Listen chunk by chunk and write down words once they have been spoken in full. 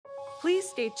Please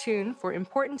stay tuned for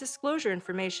important disclosure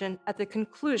information at the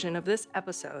conclusion of this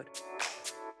episode.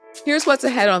 Here's what's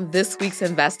ahead on this week's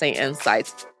Investing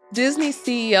Insights. Disney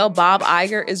CEO Bob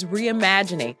Iger is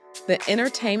reimagining the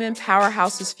entertainment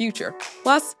powerhouse's future.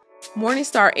 Plus,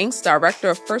 Morningstar Inc.'s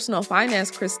Director of Personal Finance,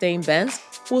 Christine Benz,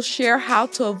 will share how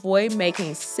to avoid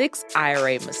making 6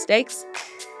 IRA mistakes,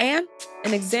 and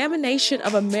an examination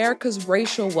of America's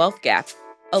racial wealth gap,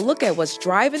 a look at what's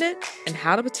driving it and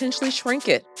how to potentially shrink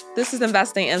it. This is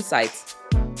Investing Insights.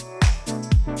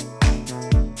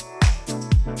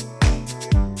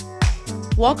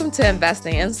 Welcome to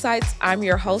Investing Insights. I'm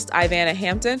your host, Ivana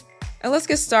Hampton, and let's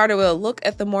get started with a look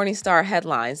at the Morningstar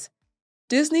headlines.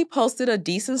 Disney posted a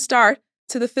decent start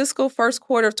to the fiscal first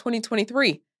quarter of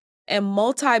 2023, and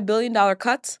multi-billion-dollar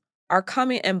cuts are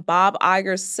coming in Bob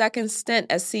Iger's second stint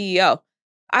as CEO.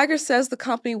 Iger says the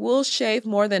company will shave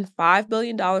more than $5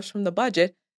 billion from the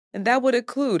budget, and that would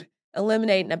include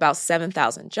eliminating about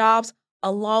 7,000 jobs,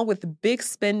 along with big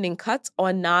spending cuts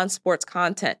on non-sports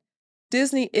content.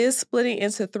 Disney is splitting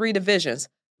into 3 divisions,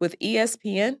 with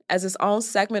ESPN as its own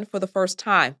segment for the first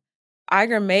time.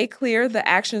 Iger made clear the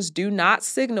actions do not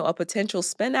signal a potential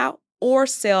spin-out or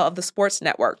sale of the sports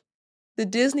network. The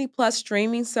Disney Plus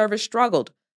streaming service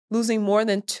struggled, losing more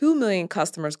than 2 million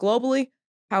customers globally.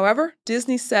 However,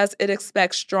 Disney says it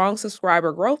expects strong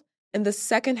subscriber growth in the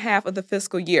second half of the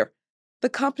fiscal year. The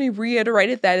company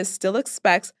reiterated that it still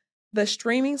expects the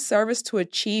streaming service to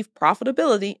achieve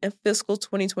profitability in fiscal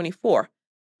 2024.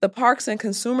 The Parks and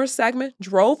Consumer segment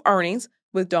drove earnings,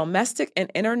 with domestic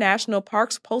and international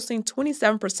parks posting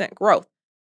 27% growth.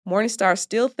 Morningstar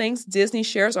still thinks Disney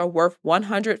shares are worth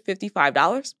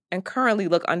 $155 and currently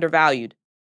look undervalued.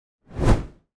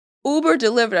 Uber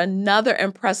delivered another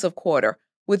impressive quarter,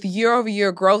 with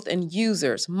year-over-year growth in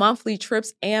users, monthly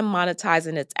trips, and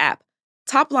monetizing its app.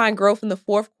 Top-line growth in the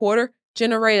fourth quarter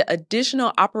generated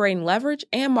additional operating leverage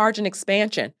and margin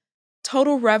expansion.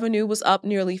 Total revenue was up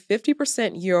nearly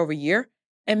 50% year-over-year,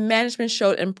 and management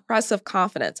showed impressive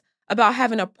confidence about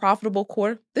having a profitable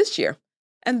quarter this year.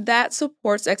 And that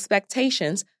supports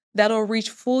expectations that it'll reach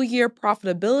full-year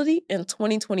profitability in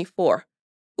 2024.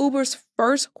 Uber's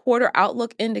first quarter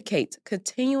outlook indicates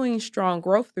continuing strong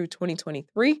growth through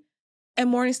 2023, and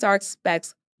Morningstar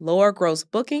expects lower gross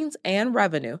bookings and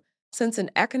revenue since an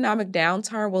economic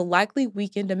downturn will likely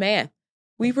weaken demand.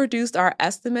 We've reduced our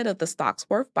estimate of the stock's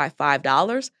worth by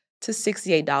 $5 to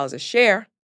 $68 a share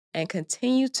and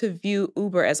continue to view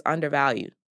Uber as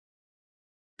undervalued.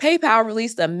 PayPal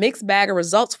released a mixed bag of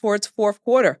results for its fourth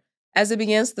quarter as it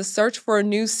begins the search for a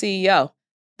new CEO.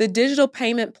 The digital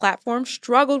payment platform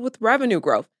struggled with revenue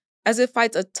growth as it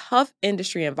fights a tough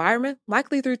industry environment,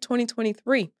 likely through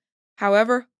 2023.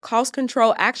 However, cost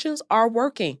control actions are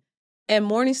working, and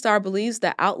Morningstar believes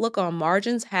the outlook on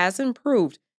margins has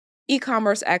improved.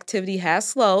 E-commerce activity has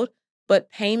slowed,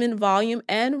 but payment volume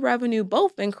and revenue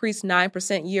both increased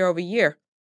 9% year over year.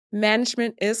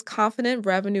 Management is confident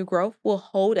revenue growth will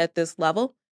hold at this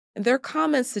level, and their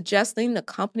comments suggesting the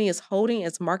company is holding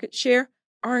its market share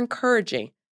are encouraging.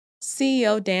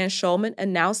 CEO Dan Schulman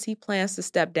announced he plans to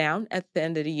step down at the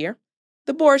end of the year.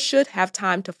 The board should have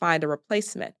time to find a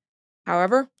replacement.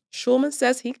 However, Schulman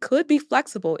says he could be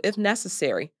flexible if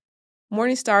necessary.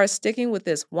 Morningstar is sticking with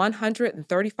its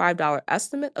 $135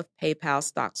 estimate of PayPal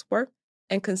stock's worth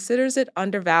and considers it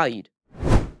undervalued.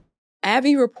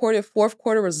 AbbVie reported fourth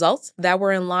quarter results that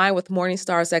were in line with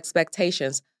Morningstar's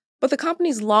expectations, but the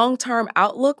company's long-term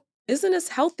outlook isn't as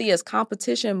healthy as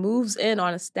competition moves in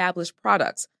on established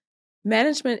products.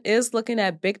 Management is looking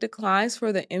at big declines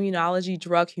for the immunology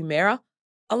drug Humira,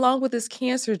 along with its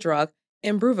cancer drug,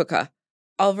 Imbruvica,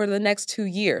 over the next 2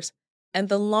 years, and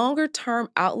the longer-term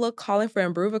outlook calling for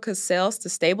Imbruvica's sales to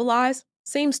stabilize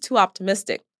seems too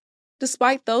optimistic.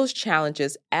 Despite those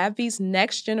challenges, AbbVie's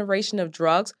next generation of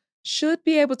drugs should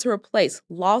be able to replace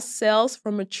lost sales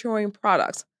from maturing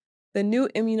products. The new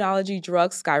immunology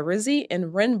drugs Skyrizi and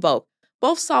Rinvoq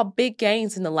both saw big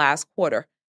gains in the last quarter,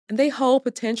 and they hold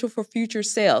potential for future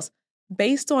sales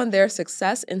based on their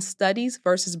success in studies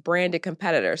versus branded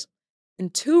competitors.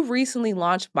 And 2 recently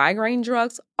launched migraine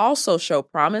drugs also show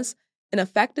promise in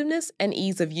effectiveness and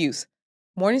ease of use.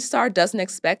 Morningstar doesn't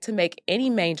expect to make any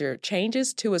major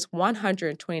changes to its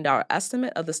 $120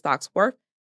 estimate of the stock's worth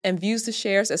and views the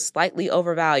shares as slightly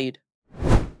overvalued.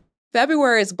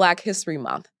 February is Black History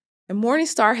Month, and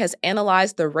Morningstar has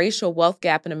analyzed the racial wealth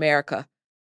gap in America.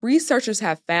 Researchers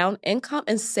have found income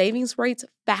and savings rates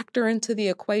factor into the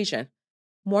equation.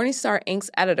 Morningstar Inc.'s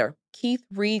editor, Keith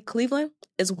Reed Cleveland,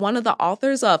 is one of the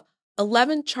authors of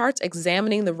 11 charts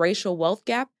examining the racial wealth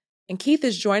gap, and Keith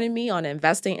is joining me on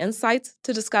Investing Insights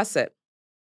to discuss it.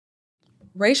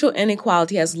 Racial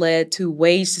inequality has led to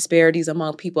wage disparities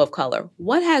among people of color.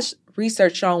 What has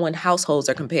research shown when households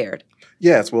are compared?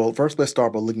 Yes, well, first let's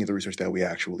start by looking at the research that we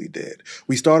actually did.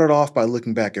 We started off by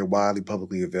looking back at widely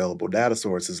publicly available data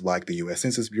sources like the U.S.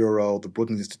 Census Bureau, the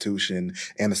Brookings Institution,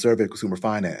 and the Survey of Consumer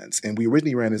Finance. And we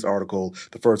originally ran this article,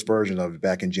 the first version of it,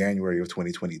 back in January of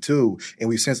 2022, and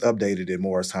we've since updated it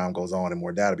more as time goes on and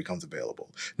more data becomes available.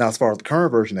 Now, as far as the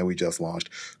current version that we just launched,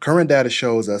 current data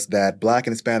shows us that Black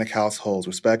and Hispanic households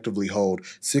respectively hold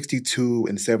 62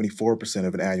 and 74%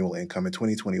 of an annual income in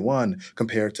 2021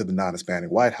 compared to the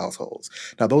non-Hispanic white households.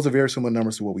 Now, those are very similar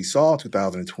numbers to what we saw in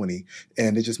 2020,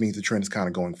 and it just means the trend is kind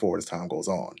of going forward as time goes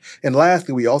on. And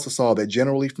lastly, we also saw that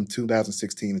generally from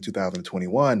 2016 to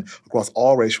 2021, across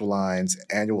all racial lines,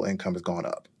 annual income has gone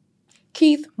up.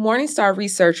 Keith, Morningstar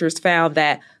researchers found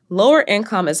that lower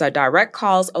income is a direct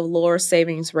cause of lower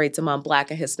savings rates among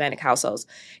Black and Hispanic households.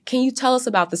 Can you tell us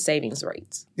about the savings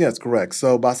rates? Yes, correct.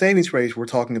 So by savings rates, we're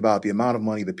talking about the amount of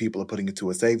money that people are putting into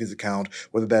a savings account,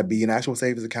 whether that be an actual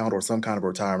savings account or some kind of a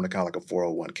retirement account like a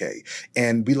 401k.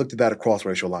 And we looked at that across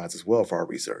racial lines as well for our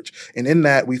research. And in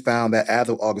that, we found that as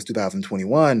of August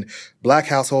 2021, Black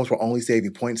households were only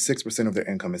saving 0.6% of their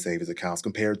income in savings accounts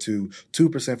compared to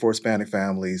 2% for Hispanic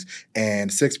families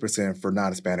and 6% for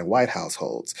non-Hispanic white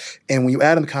households. And when you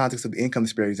add in the context of the income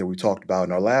disparities that we talked about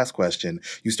in our last question,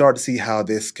 you start to see how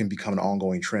this can become an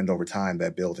ongoing trend over time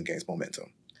that builds and gains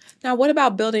momentum. Now, what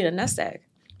about building a nest egg?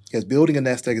 Because building a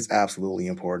nest egg is absolutely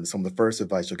important. Some of the first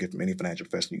advice you'll get from any financial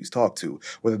professional you talk to,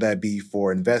 whether that be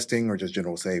for investing or just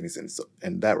general savings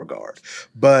in that regard.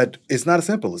 But it's not as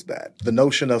simple as that. The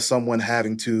notion of someone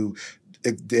having to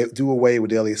do away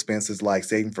with daily expenses like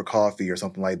saving for coffee or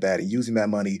something like that and using that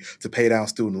money to pay down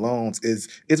student loans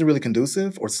isn't really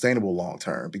conducive or sustainable long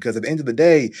term. Because at the end of the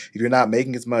day, if you're not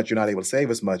making as much, you're not able to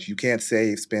save as much, you can't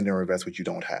save, spend, or invest what you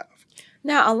don't have.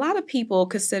 Now, a lot of people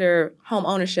consider home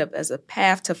ownership as a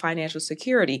path to financial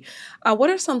security.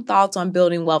 What are some thoughts on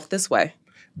building wealth this way?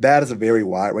 That is a very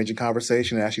wide-ranging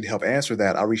conversation, and actually to help answer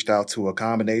that, I reached out to a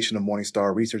combination of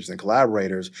Morningstar researchers and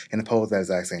collaborators and posed that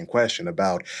exact same question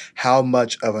about how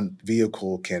much of a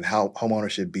vehicle can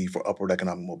homeownership be for upward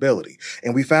economic mobility.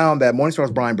 And we found that Morningstar's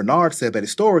Brian Bernard said that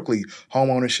historically,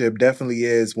 homeownership definitely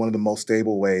is one of the most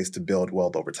stable ways to build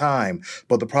wealth over time.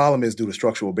 But the problem is, due to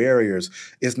structural barriers,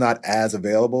 it's not as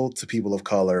available to people of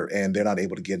color, and they're not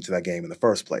able to get into that game in the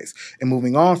first place. And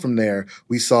moving on from there,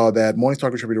 we saw that Morningstar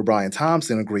contributor Brian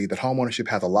Thompson agreed that homeownership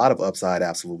has a lot of upside,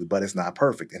 absolutely, but it's not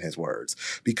perfect, in his words,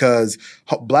 because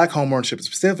Black homeownership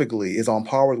specifically is on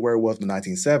par with where it was in the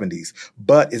 1970s,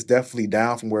 but it's definitely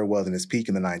down from where it was in its peak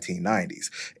in the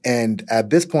 1990s. And at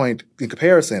this point, in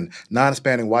comparison,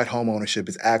 non-Hispanic white homeownership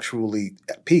is actually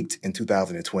peaked in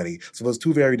 2020. So those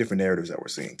two very different narratives that we're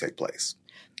seeing take place.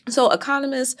 So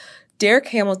economists Derek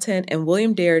Hamilton and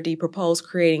William Darity proposed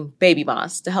creating baby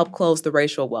bonds to help close the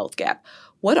racial wealth gap.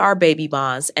 What are baby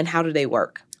bonds and how do they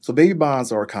work? So baby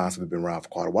bonds are a concept that's been around for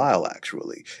quite a while,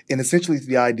 actually. And essentially it's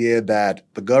the idea that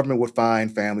the government would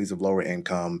find families of lower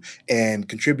income and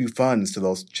contribute funds to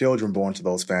those children born to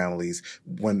those families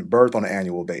when birth on an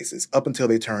annual basis up until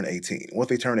they turn 18. Once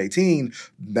they turn 18,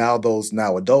 those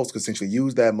adults can essentially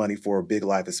use that money for a big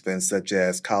life expense such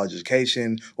as college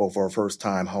education or for a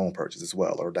first-time home purchase as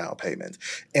well, or down payment.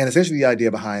 And essentially the idea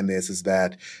behind this is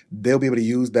that they'll be able to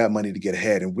use that money to get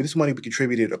ahead. And with this money be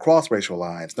contributed across racial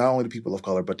lines, not only to people of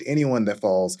color, but to anyone that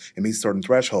falls and meets a certain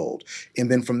threshold.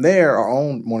 And then from there, our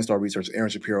own Morningstar researcher, Aaron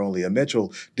Shapiro and Leah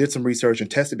Mitchell, did some research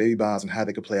and tested baby bonds and how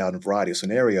they could play out in a variety of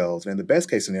scenarios. And in the best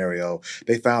case scenario,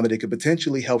 they found that it could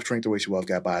potentially help shrink the racial wealth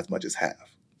gap by as much as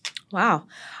half. Wow.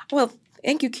 Well,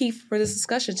 thank you, Keith, for this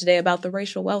discussion today about the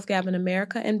racial wealth gap in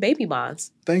America and baby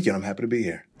bonds. Thank you, and I'm happy to be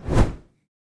here.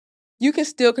 You can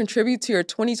still contribute to your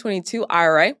 2022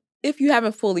 IRA if you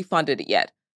haven't fully funded it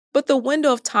yet. But the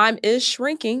window of time is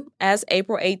shrinking as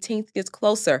April 18th gets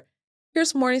closer.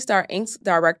 Here's Morningstar Inc.'s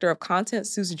Director of Content,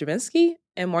 Susan Jabinski,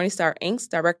 and Morningstar Inc.'s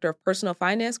Director of Personal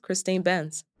Finance, Christine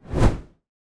Benz. Hi,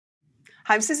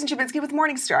 I'm Susan Jabinski with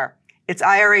Morningstar. It's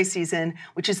IRA season,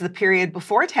 which is the period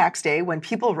before tax day when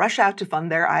people rush out to fund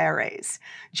their IRAs.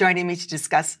 Joining me to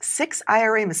discuss 6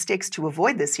 IRA mistakes to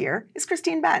avoid this year is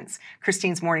Christine Benz.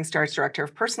 Christine's Morningstar's Director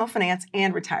of Personal Finance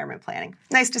and Retirement Planning.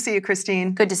 Nice to see you,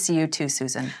 Christine. Good to see you too,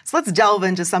 Susan. So let's delve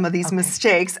into some of these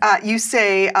mistakes. You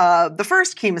say the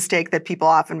first key mistake that people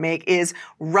often make is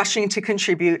rushing to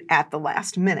contribute at the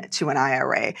last minute to an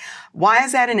IRA. Why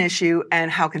is that an issue,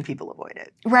 and how can people avoid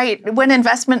it? Right. When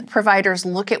investment providers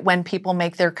look at when people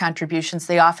make their contributions,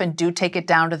 they often do take it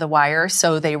down to the wire.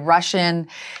 So they rush in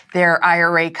their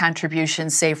IRA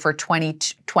contributions, say for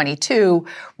 2022,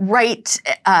 right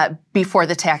before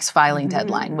the tax filing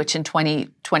deadline, which in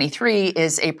 2023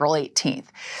 is April 18th.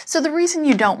 So the reason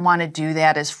you don't want to do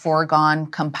that is foregone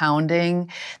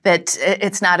compounding, that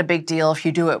it's not a big deal if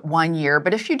you do it 1 year,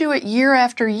 but if you do it year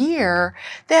after year,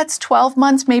 that's 12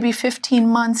 months, maybe 15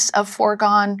 months of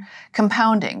foregone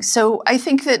compounding. So I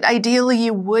think that ideally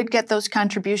you would get those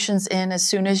contributions in as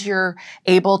soon as you're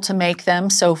able to make them.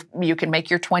 So you can make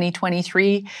your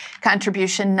 2023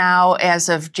 contribution now. As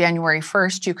of January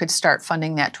 1st, you could start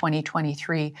funding that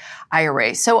 2023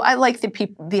 IRA. So I like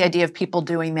the idea of people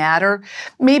doing that, or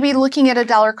maybe looking at a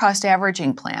dollar cost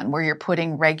averaging plan where you're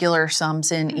putting regular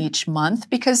sums in each month,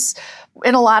 because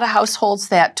in a lot of households,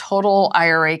 that total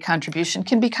IRA contribution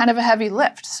can be kind of a heavy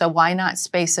lift. So why not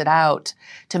space it out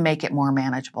to make it more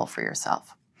manageable for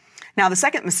yourself? Now, the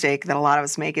second mistake that a lot of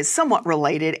us make is somewhat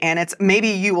related, and it's maybe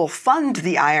you will fund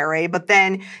the IRA, but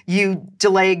then you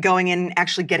delay going in and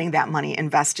actually getting that money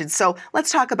invested. So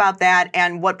let's talk about that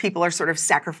and what people are sort of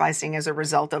sacrificing as a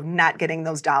result of not getting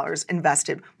those dollars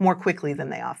invested more quickly than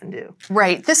they often do.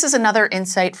 Right. This is another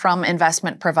insight from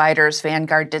investment providers.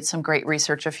 Vanguard did some great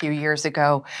research a few years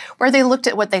ago where they looked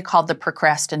at what they called the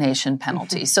procrastination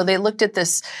penalty. So they looked at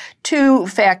this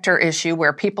two-factor issue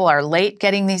where people are late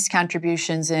getting these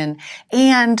contributions in,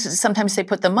 and sometimes they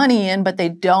put the money in, but they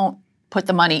don't put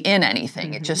the money in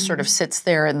anything. It just sort of sits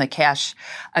there in the cash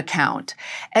account.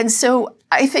 And so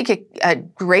I think a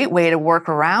great way to work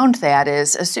around that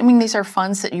is, assuming these are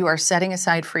funds that you are setting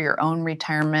aside for your own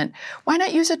retirement, why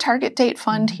not use a target date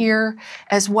fund here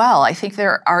as well? I think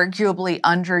they're arguably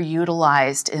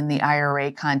underutilized in the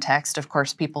IRA context. Of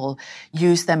course, people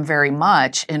use them very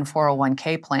much in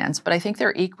 401k plans, but I think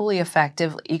they're equally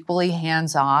effective, equally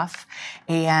hands-off,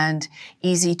 and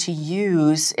easy to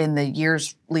use in the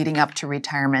years leading up to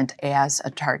retirement as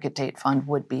a target date fund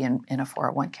would be in a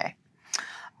 401k.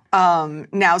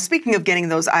 Now, speaking of getting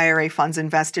those IRA funds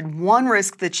invested, one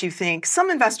risk that you think some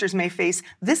investors may face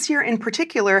this year in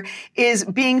particular is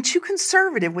being too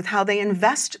conservative with how they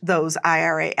invest those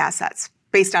IRA assets,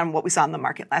 based on what we saw in the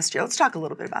market last year. Let's talk a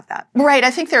little bit about that. Right.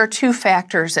 I think there are two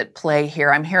factors at play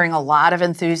here. I'm hearing a lot of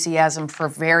enthusiasm for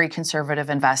very conservative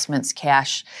investments,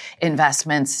 cash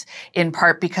investments, in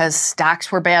part because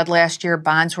stocks were bad last year,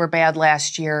 bonds were bad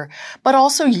last year, but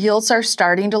also yields are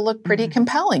starting to look pretty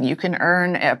compelling. You can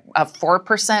earn a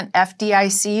 4%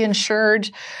 FDIC insured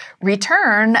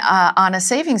return on a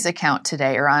savings account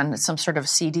today, or on some sort of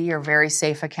CD or very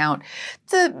safe account.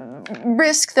 The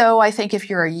risk, though, I think if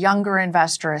you're a younger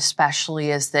investor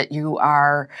especially, is that you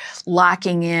are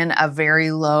locking in a very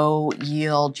low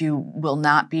yield. You will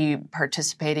not be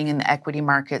participating in the equity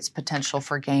markets, potential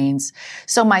for gains.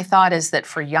 So my thought is that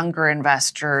for younger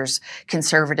investors,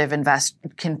 conservative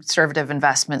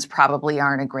investments probably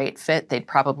aren't a great fit. They'd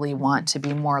probably want to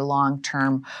be more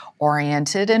long-term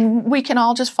oriented. And we can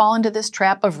all just fall into this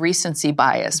trap of recency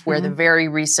bias, where the very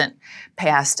recent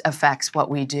past affects what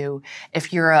we do.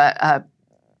 If you're a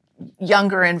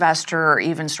younger investor, or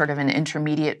even sort of an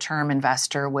intermediate term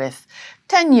investor with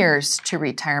 10 years to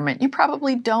retirement, you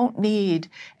probably don't need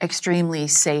extremely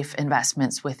safe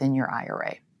investments within your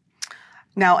IRA.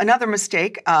 Now, another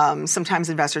mistake sometimes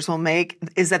investors will make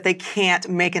is that they can't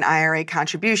make an IRA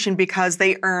contribution because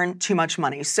they earn too much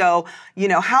money. So,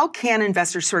 how can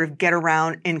investors sort of get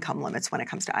around income limits when it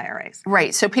comes to IRAs?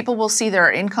 Right. So people will see there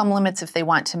are income limits if they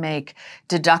want to make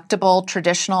deductible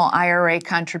traditional IRA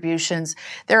contributions.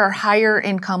 There are higher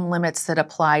income limits that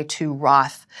apply to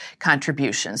Roth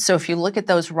contributions. So if you look at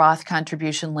those Roth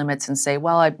contribution limits and say,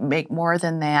 well, I make more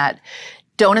than that,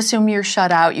 don't assume you're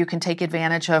shut out. You can take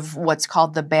advantage of what's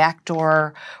called the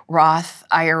backdoor Roth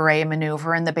IRA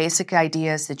maneuver. And the basic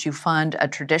idea is that you fund a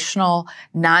traditional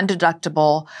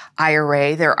non-deductible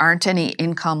IRA. There aren't any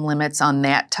income limits on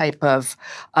that type of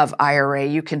IRA.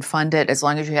 You can fund it as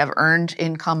long as you have earned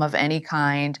income of any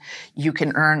kind. You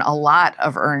can earn a lot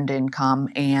of earned income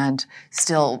and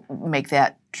still make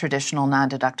that traditional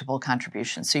non-deductible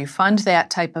contribution. So you fund that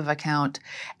type of account,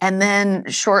 and then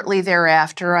shortly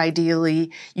thereafter,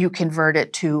 ideally, you convert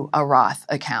it to a Roth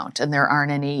account, and there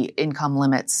aren't any income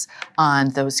limits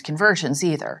on those conversions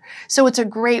either. So it's a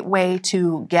great way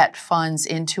to get funds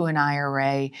into an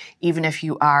IRA, even if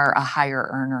you are a higher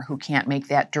earner who can't make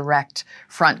that direct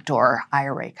front door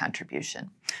IRA contribution.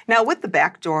 Now, with the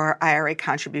backdoor IRA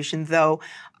contribution, though,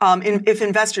 if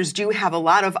investors do have a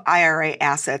lot of IRA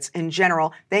assets in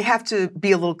general, they have to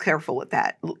be a little careful with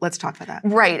that. Let's talk about that.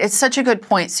 Right. It's such a good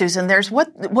point, Susan. There's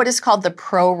what is called the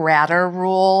pro rata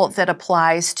rule that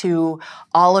applies to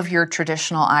all of your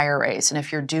traditional IRAs. And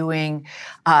if you're doing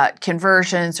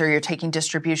conversions or you're taking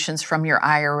distributions from your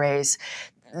IRAs,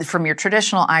 from your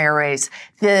traditional IRAs,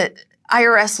 the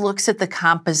IRS looks at the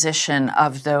composition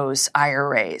of those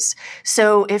IRAs.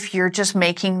 So if you're just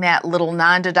making that little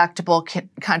non-deductible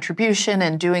contribution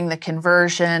and doing the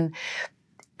conversion,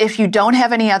 if you don't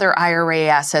have any other IRA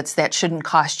assets, that shouldn't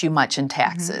cost you much in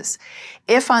taxes.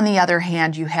 Mm-hmm. If, on the other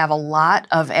hand, you have a lot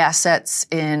of assets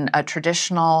in a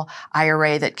traditional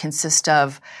IRA that consist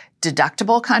of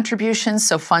deductible contributions,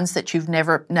 so funds that you've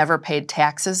never paid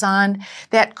taxes on,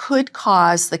 that could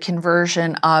cause the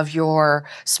conversion of your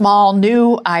small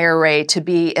new IRA to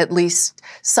be at least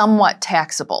somewhat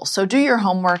taxable. So do your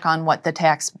homework on what the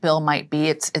tax bill might be.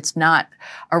 It's not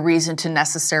a reason to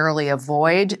necessarily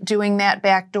avoid doing that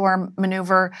backdoor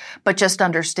maneuver, but just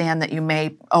understand that you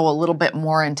may owe a little bit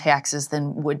more in taxes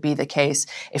than would be the case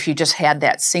if you just had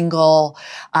that single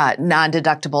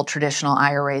non-deductible traditional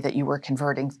IRA that you were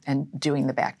converting and doing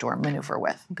the backdoor maneuver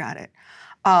with. Got it.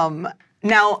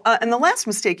 Now, and the last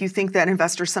mistake you think that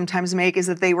investors sometimes make is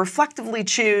that they reflectively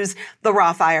choose the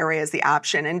Roth IRA as the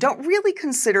option and don't really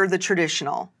consider the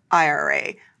traditional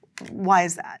IRA. Why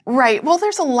is that? Right. Well,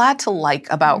 there's a lot to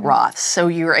like about Roths. So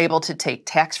you're able to take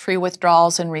tax-free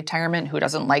withdrawals in retirement. Who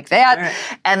doesn't like that?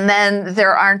 Right. And then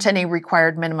there aren't any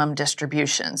required minimum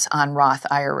distributions on Roth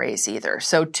IRAs either.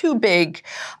 So two big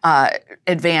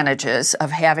advantages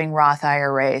of having Roth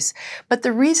IRAs. But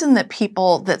the reason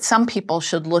that some people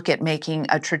should look at making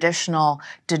a traditional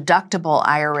deductible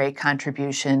IRA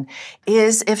contribution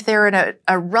is if they're in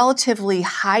a relatively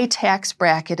high tax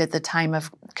bracket at the time of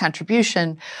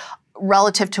contribution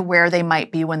relative to where they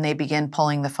might be when they begin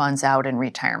pulling the funds out in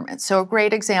retirement. So a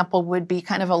great example would be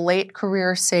kind of a late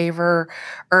career saver.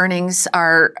 Earnings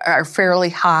are fairly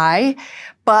high,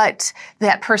 but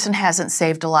that person hasn't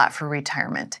saved a lot for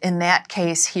retirement. In that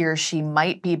case, he or she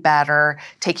might be better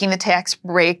taking the tax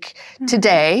break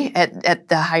today at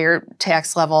the higher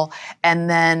tax level and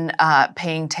then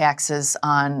paying taxes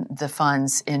on the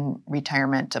funds in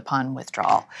retirement upon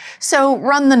withdrawal. So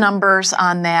run the numbers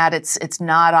on that. It's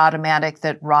not automatic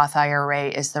that Roth IRA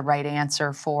is the right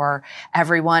answer for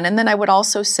everyone. And then I would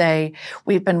also say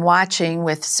we've been watching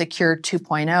with Secure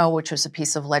 2.0, which was a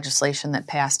piece of legislation that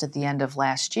passed at the end of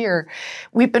last year.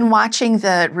 We've been watching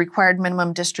the required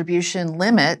minimum distribution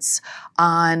limits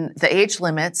on the age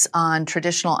limits on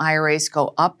traditional IRAs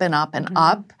go up and up and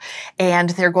up, and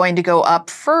they're going to go up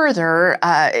further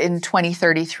in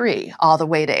 2033, all the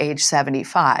way to age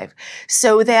 75.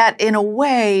 So that, in a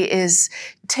way, is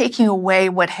taking away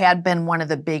what had been one of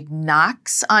the big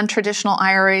knocks on traditional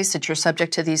IRAs, that you're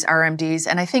subject to these RMDs,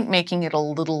 and I think making it a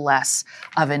little less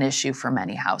of an issue for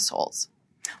many households.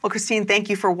 Well, Christine, thank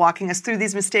you for walking us through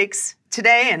these mistakes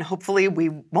today, and hopefully we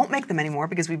won't make them anymore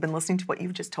because we've been listening to what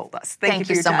you've just told us. Thank you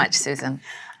for your so time. much, Susan.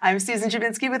 I'm Susan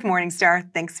Chabinsky with Morningstar.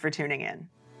 Thanks for tuning in.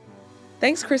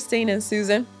 Thanks, Christine and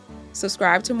Susan.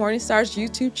 Subscribe to Morningstar's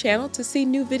YouTube channel to see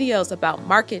new videos about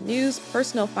market news,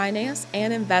 personal finance,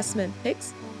 and investment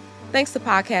picks. Thanks to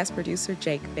podcast producer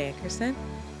Jake Vankerson.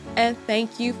 And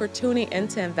thank you for tuning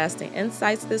into Investing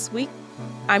Insights this week.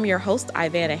 I'm your host,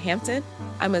 Ivana Hampton.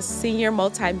 I'm a senior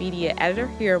multimedia editor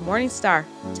here at Morningstar.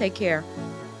 Take care.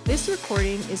 This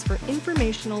recording is for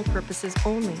informational purposes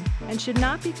only and should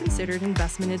not be considered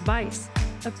investment advice.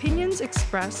 Opinions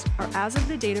expressed are as of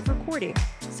the date of recording.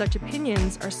 Such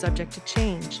opinions are subject to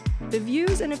change. The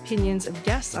views and opinions of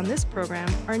guests on this program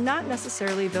are not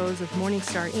necessarily those of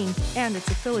Morningstar Inc. and its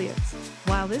affiliates.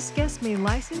 While this guest may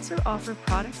license or offer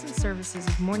products and services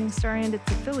of Morningstar and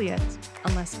its affiliates,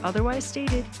 unless otherwise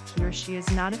stated, he or she is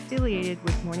not affiliated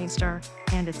with Morningstar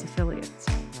and its affiliates.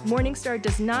 Morningstar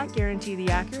does not guarantee the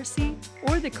accuracy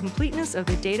or the completeness of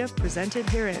the data presented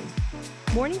herein.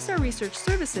 Morningstar Research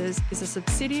Services is a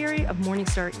subsidiary of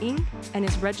Morningstar Inc. and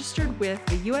is registered with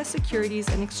the U.S. Securities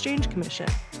and Exchange Commission.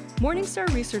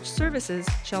 Morningstar Research Services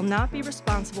shall not be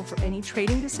responsible for any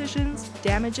trading decisions,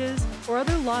 damages, or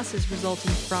other losses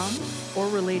resulting from or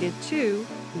related to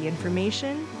the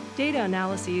information, data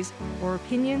analyses, or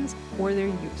opinions, or their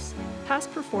use.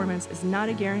 Past performance is not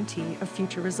a guarantee of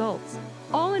future results.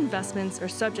 All investments are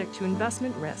subject to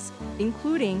investment risk,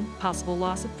 including possible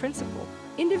loss of principal.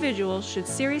 Individuals should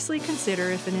seriously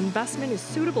consider if an investment is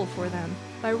suitable for them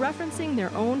by referencing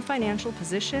their own financial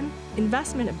position,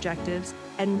 investment objectives,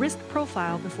 and risk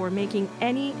profile before making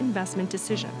any investment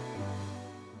decision.